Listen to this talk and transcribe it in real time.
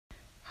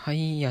は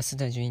い、安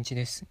田純一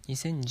です。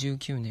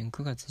2019年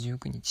9月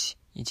19日、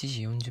1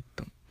時40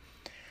分。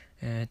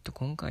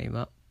今回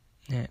は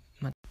ね、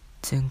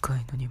前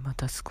回のにま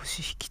た少し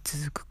引き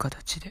続く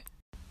形で、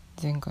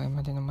前回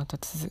までのまた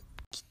続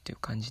きっていう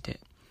感じで、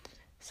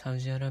サウ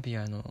ジアラビ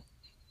アの、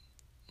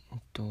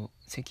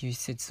石油施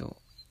設を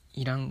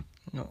イラン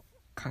の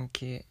関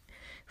係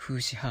風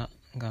刺派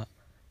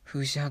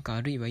か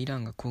あるいはイラ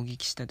ンが攻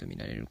撃したとみ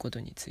られること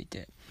につい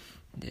て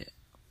で、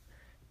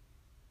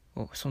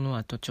その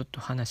後ちょっ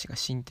と話が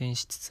進展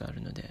しつつあ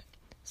るので、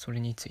それ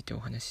についてお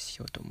話しし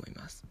ようと思い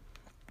ます。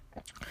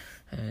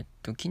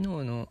昨日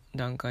の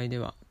段階で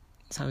は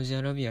サウジ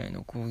アラビアへ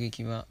の攻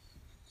撃は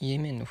イエ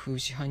メンのフー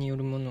シ派によ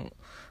るもの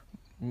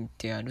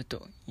である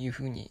という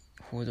ふうに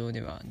報道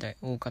では大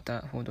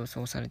方報道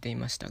そうされてい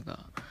ました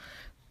が、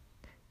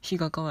日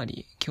が変わ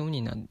り今日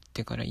になっ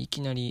てからいき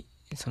なり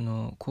そ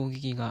の攻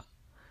撃が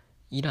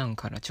イラン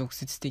から直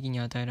接的に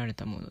与えられ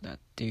たものだっ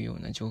ていうよう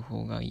な情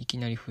報がいき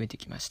なり増えて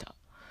きました。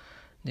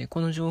で、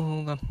この情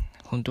報が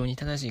本当に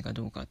正しいか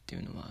どうかってい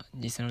うのは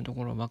実際のと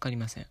ころ分かり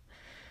ません。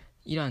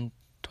イラン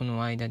と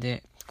の間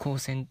で交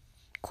戦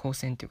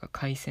というか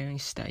開戦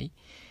したい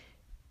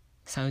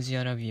サウジ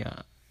アラビ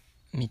ア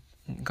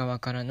側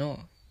からの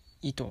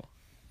意図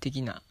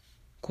的な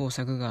工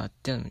作があ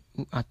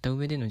った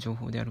上での情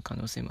報である可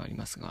能性もあり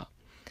ますが、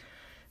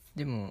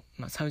でも、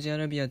サウジア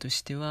ラビアと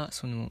しては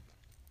その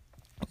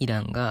イ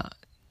ランが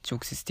直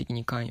接的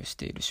に関与し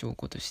ている証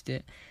拠とし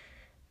て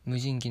無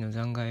人機の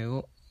残骸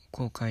を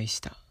公開し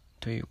た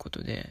というこ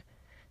とで、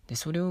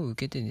それを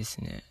受けてです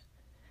ね、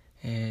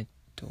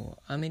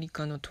アメリ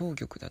カの当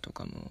局だと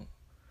かも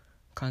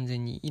完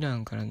全にイラ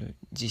ンからの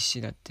実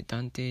施だって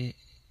断定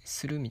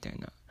するみたい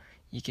な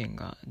意見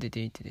が出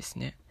ていてです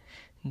ね、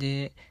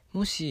で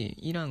もし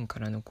イランか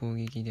らの攻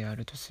撃であ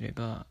るとすれ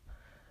ば、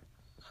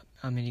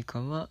アメリカ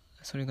は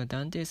それが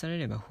断定され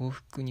れば報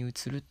復に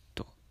移る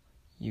と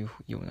いう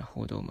ような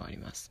報道もあり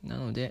ます。な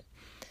ので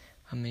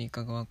アメリ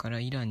カ側から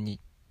イランに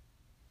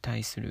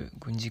対する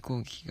軍事攻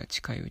撃が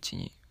近いうち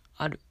に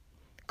ある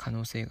可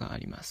能性があ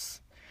りま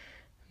す。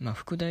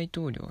副大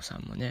統領さ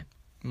んもね、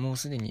もう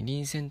すでに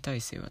臨戦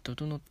態勢は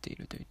整ってい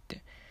ると言っ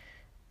て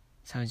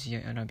サウジ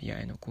アラビア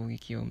への攻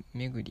撃を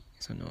めぐり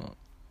その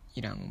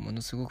イランをも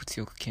のすごく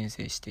強く牽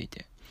制してい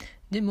て、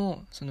で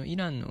もそのイ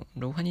ランの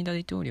ロウハニ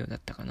大統領だっ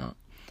た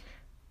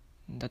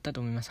と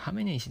思います。ハ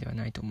メネイ師では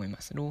ないと思い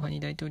ます。ロウハニ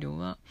大統領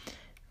は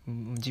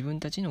自分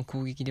たちの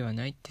攻撃では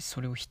ないって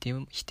それを否定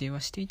は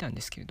していたん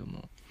ですけれど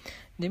も、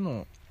で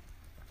も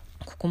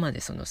ここま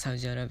でそのサウ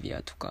ジアラビ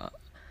アとか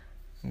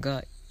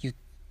が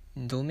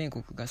同盟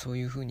国がそう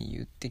いうふうに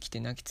言ってきて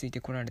泣きつい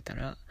てこられた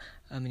ら、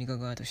アメリカ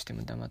側として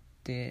も黙っ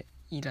て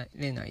いら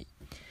れない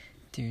っ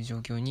ていう状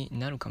況に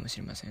なるかもし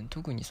れません。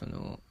特にそ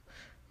の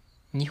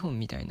日本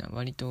みたいな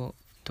割と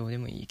どうで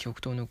もいい極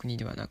東の国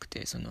ではなく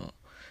て、その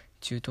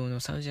中東の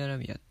サウジアラ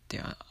ビアっ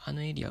てあ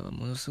のエリアは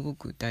ものすご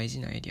く大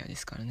事なエリアで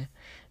すからね。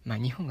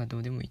日本がど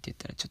うでもいいって言っ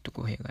たらちょっと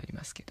語弊があり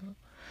ますけど、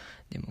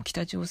でも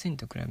北朝鮮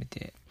と比べ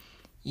て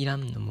イラ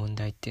ンの問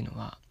題っていうの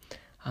は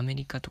アメ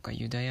リカとか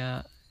ユダ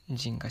ヤ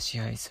人が支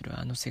配する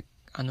あ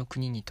の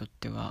国にとっ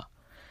ては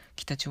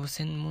北朝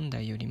鮮問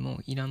題より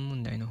もイラン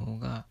問題の方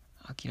が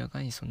明ら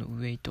かにその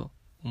ウエイト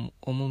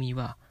重み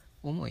は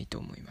重いと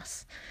思いま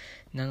す。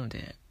なの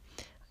で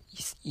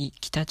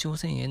北朝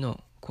鮮へ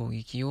の攻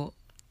撃を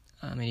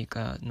アメリ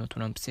カのト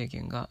ランプ政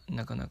権が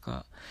なかな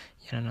か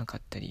やらなか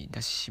ったり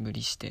出し渋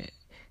りして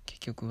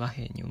結局和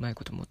平にうまい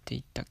こと持ってい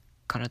った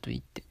からとい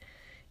って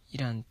イ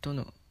ランと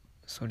の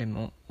それ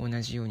も同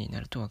じように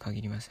なるとは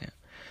限りません。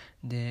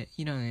で、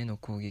イランへの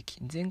攻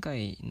撃、前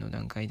回の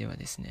段階では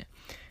ですね、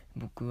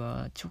僕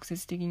は直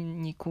接的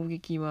に攻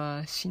撃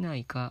はしな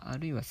いか、あ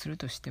るいはする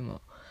として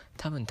も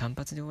多分単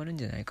発で終わるん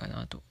じゃないか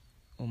なと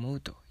思う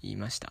と言い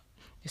ました。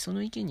でそ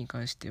の意見に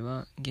関して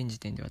は現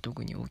時点では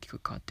特に大きく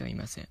変わってはい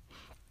ません。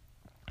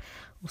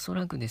おそ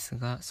らくです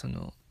が、そ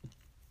の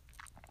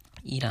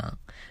イラン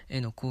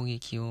への攻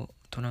撃を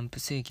トランプ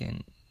政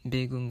権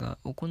米軍が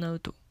行う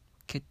と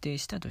決定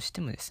したとし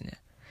てもですね、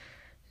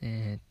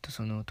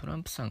そのトラ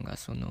ンプさんが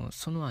そ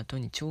の後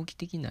に長期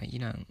的なイ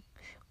ラン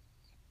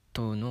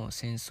との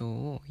戦争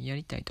をや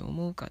りたいと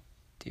思うかっ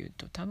ていう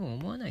と多分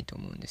思わないと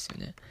思うんですよ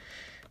ね。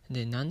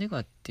で、なんでか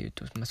っていう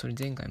と、それ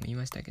前回も言い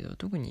ましたけど、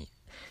特に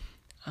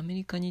アメ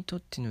リカにとっ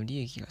ての利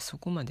益がそ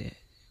こまで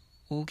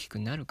大きく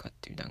なるかっ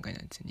ていう段階な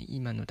んですよね。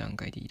今の段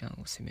階でイラン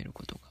を攻める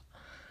こと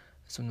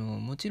が、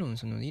もちろん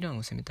そのイラン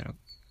を攻めたら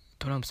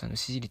トランプさんの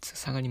支持率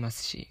下がりま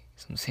すし、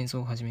その戦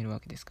争を始める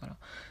わけですから、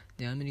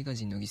でアメリカ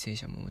人の犠牲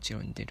者ももち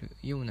ろん出る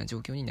ような状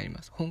況になり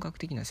ます。本格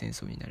的な戦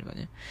争になれば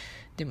ね。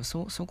でも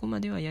そこま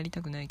ではやり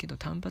たくないけど、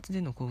単発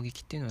での攻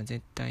撃っていうのは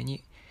絶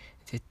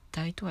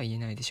対とは言え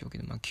ないでしょうけ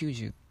ど、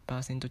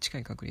90% 近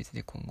い確率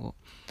で今後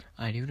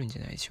あり得るんじ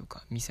ゃないでしょう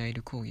か。ミサイ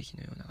ル攻撃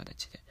のような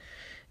形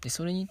で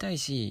それに対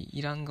し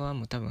イラン側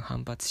も多分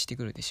反発して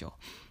くるでしょ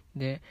う。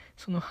で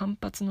その反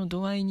発の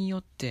度合いによ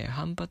って、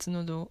反発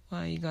の度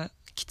合いが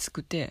きつ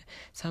くて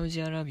サウ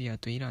ジアラビア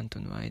とイランと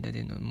の間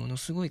でのもの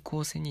すごい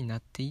交戦にな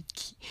ってい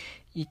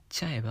っ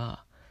ちゃえ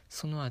ば、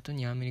その後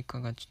にアメリ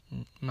カが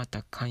ま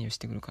た関与し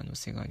てくる可能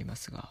性がありま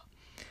すが、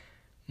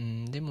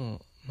で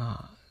も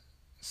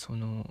そ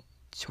の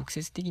直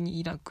接的に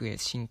イラクへ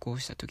侵攻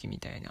した時み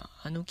たいな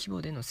規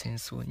模での戦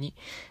争に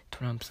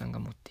トランプさんが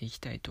持っていき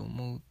たいと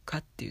思うか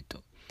っていう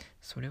と、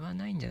それは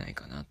ないんじゃない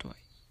かなとは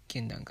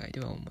現段階で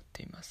は思っ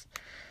ています。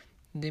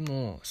で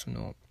も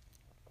昨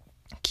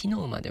日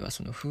までは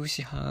その風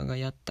刺派が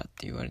やったっ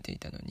て言われてい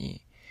たの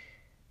に、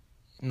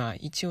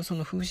一応そ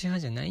の風刺派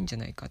じゃないんじゃ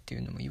ないかってい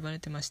うのも言われ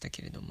てました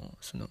けれども、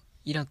その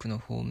イラクの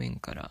方面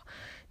から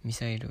ミ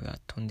サイルが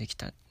飛んでき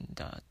たん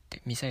だっ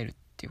て、ミサイルっ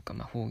ていうか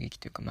砲撃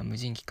というか無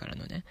人機から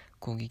のね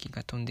攻撃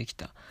が飛んでき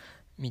た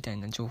みたい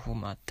な情報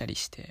もあったり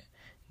して、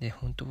で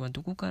本当は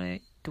どこ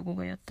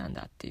がやったん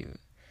だっていう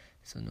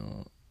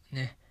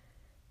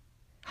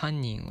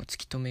犯人を突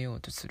き止めよう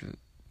とする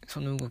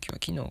その動きは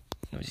昨日の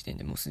時点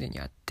でもうすでに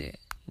あって、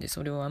で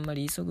それをあんま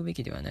り急ぐべ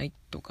きではない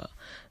とか、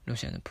ロ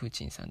シアのプー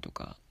チンさんと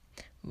か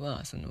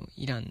はその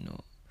イラン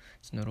の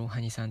そのローハ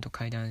ニさんと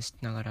会談し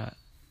ながら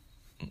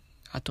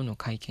後の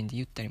会見で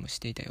言ったりもし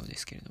ていたようで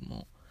すけれど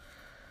も、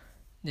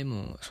で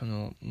もそ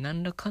の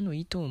何らかの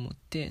意図を持っ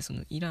てそ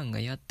のイランが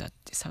やったっ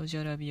てサウジ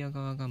アラビア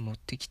側が持っ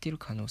てきてる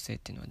可能性っ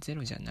ていうのはゼ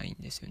ロじゃない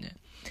んですよね。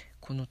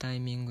このタイ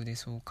ミングで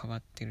そう変わ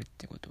ってるっ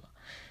てことは。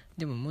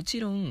でももち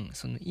ろん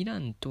そのイラ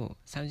ンと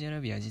サウジアラ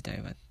ビア自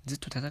体はずっ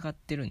と戦っ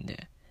てるん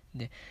で、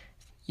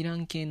イラ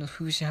ン系の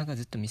風刺派が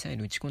ずっとミサイ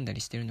ル撃ち込んだり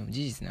してるのも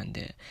事実なん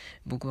で、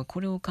僕はこ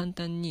れを簡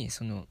単に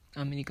その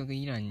アメリカが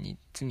イランに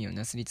罪を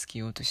なすりつけ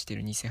ようとして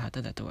る偽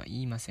旗だとは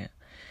言いません。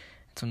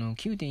その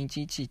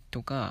 9.11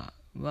 とか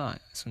は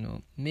そ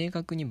の明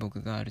確に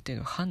僕がある程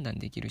度判断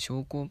できる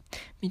証拠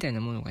みたいな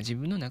ものが自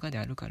分の中で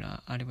あるか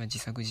ら、あれは自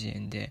作自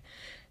演で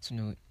そ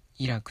の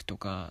イラク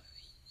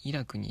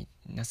に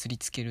なすり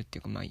つけるって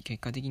いうか、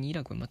結果的にイ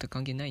ラクは全く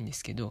関係ないんで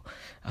すけど、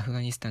アフ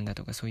ガニスタンだ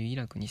とかそういうイ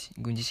ラクに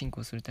軍事侵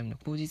攻するための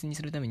口実に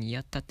するために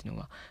やったっていうの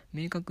は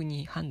明確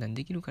に判断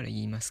できるから言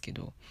いますけ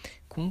ど、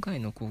今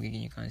回の攻撃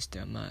に関して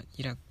は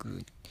イ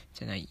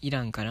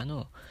ランから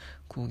の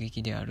攻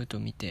撃であると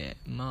見て、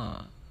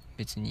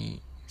別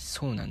に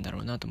そうなんだ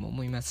ろうなとも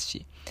思います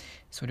し、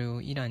それ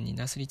をイランに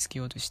なすりつけ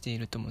ようとしてい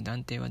るとも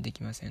断定はで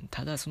きません。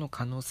ただその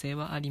可能性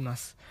はありま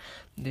す。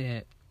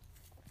で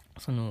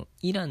その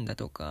イランだ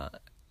と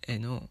かへ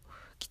の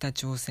北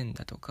朝鮮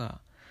だとか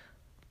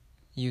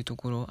いうと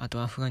ころ、あ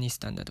とアフガニス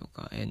タンだと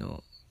かへ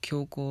の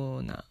強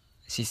硬な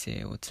姿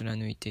勢を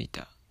貫いてい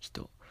た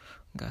人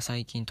が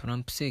最近トラ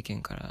ンプ政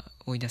権から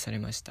追い出され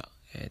ました。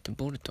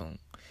ボルトン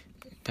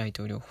大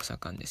統領補佐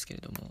官ですけ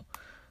れども、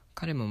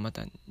彼もま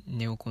た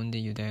ネオコンで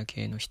ユダヤ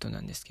系の人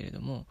なんですけれ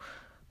ども、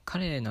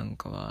彼なん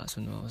かは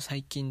その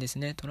最近です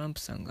ね、トラン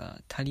プさん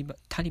がタリバ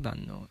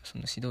ンのそ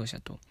の指導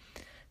者と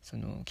そ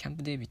のキャン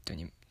プデービッド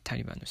にタ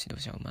リバンの指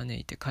導者を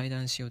招いて会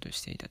談しようと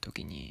していた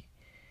時に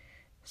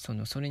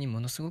それに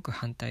ものすごく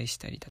反対し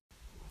たりだ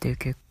で、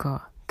結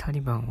果タリ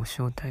バンを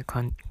招待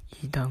会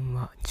談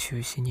は中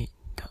止に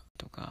だ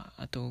とか、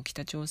あと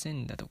北朝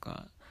鮮だと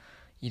か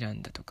イラ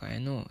ンだとかへ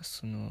の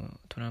その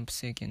トランプ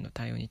政権の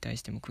対応に対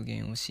しても苦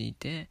言を強い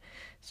て、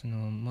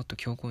もっと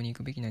強硬に行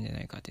くべきなんじゃ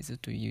ないかってずっ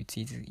と言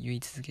い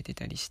続けて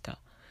たりした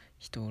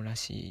人ら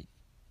しいっ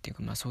てい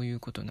うか、そういう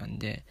ことなん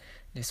で、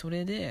そ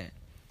れで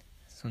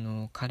そ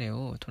の彼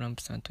をトラン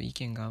プさんと意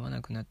見が合わ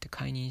なくなって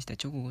解任した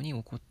直後に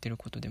起こってる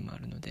ことでもあ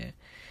るので、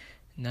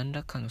何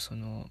らかのそ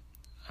の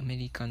アメ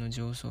リカの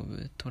上層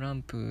部、トラ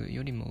ンプ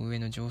よりも上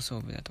の上層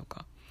部だと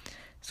か、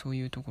そう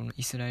いうところの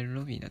イスラエル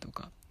ロビーだと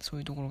か、そう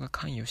いうところが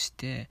関与し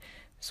て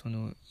そ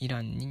のイ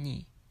ラン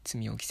に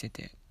罪を着せ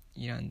て、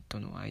イランと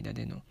の間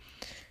での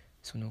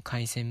その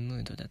開戦ム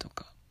ードだと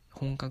か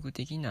本格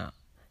的な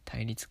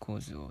対立構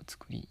図を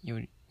よ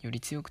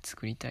り強く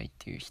作りたいっ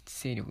ていう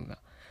勢力が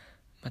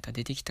また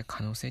出てきた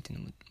可能性っていう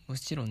のもも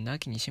ちろんな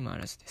きにしもあ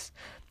らずです。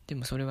で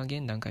もそれは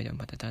現段階では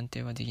また断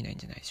定はできないん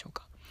じゃないでしょう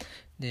か。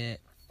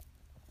で、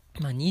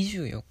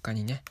24日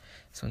にね、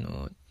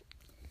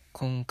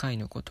今回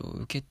のことを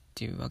受けっ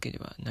ていうわけで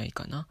はない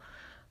かな、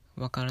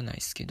わからない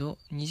ですけど、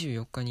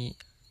24日に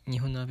日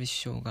本の安倍首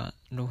相が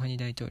ローハニ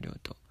大統領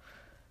と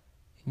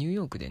ニュー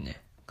ヨークで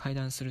ね会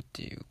談するっ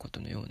ていうこと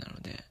のようなの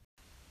で、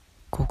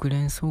国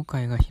連総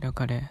会が開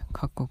かれ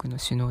各国の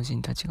首脳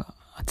陣たちが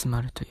集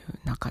まるとい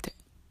う中で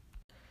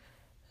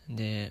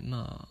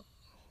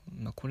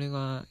これ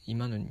が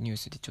今のニュー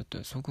スでちょっ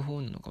と速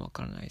報なのかわ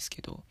からないです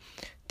けど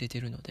出て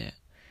るので、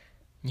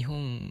日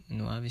本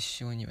の安倍首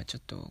相にはちょ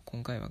っと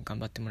今回は頑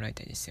張ってもらい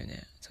たいですよ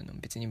ね。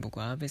別に僕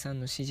は安倍さん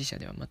の支持者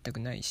では全く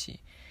ないし、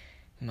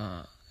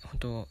本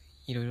当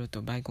いろいろ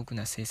と売国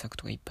な政策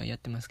とかいっぱいやっ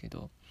てますけ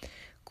ど、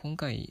今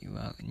回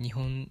は日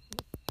本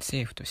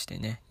政府として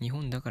ね、日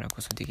本だから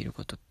こそできる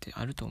ことって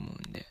あると思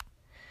うんで、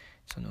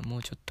も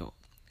うちょっと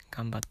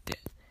頑張って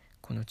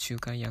この仲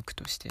介役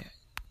として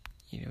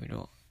いろい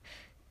ろ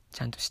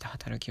ちゃんとした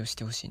働きをし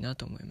てほしいな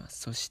と思いま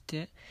す。そし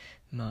て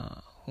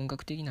本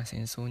格的な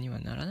戦争には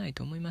ならない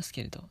と思います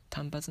けれど、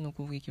単発の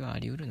攻撃はあ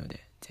り得るの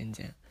で全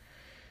然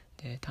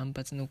で、単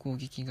発の攻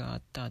撃があ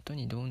った後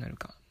にどうなる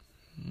か、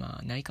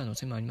ない可能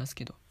性もあります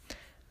けど、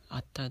あ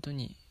った後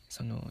に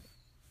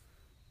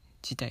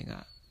事態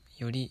が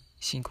より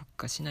深刻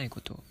化しない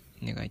ことを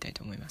願いたい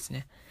と思います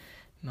ね。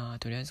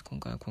とりあえず今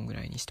回はこんぐ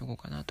らいにしとこう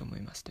かなと思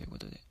いますというこ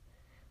とで終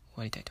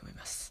わりたいと思い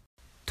ます。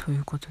とい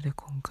うことで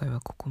今回は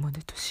ここま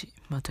でとし、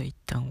また一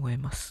旦終え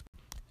ます。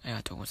あり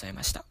がとうござい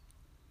ました。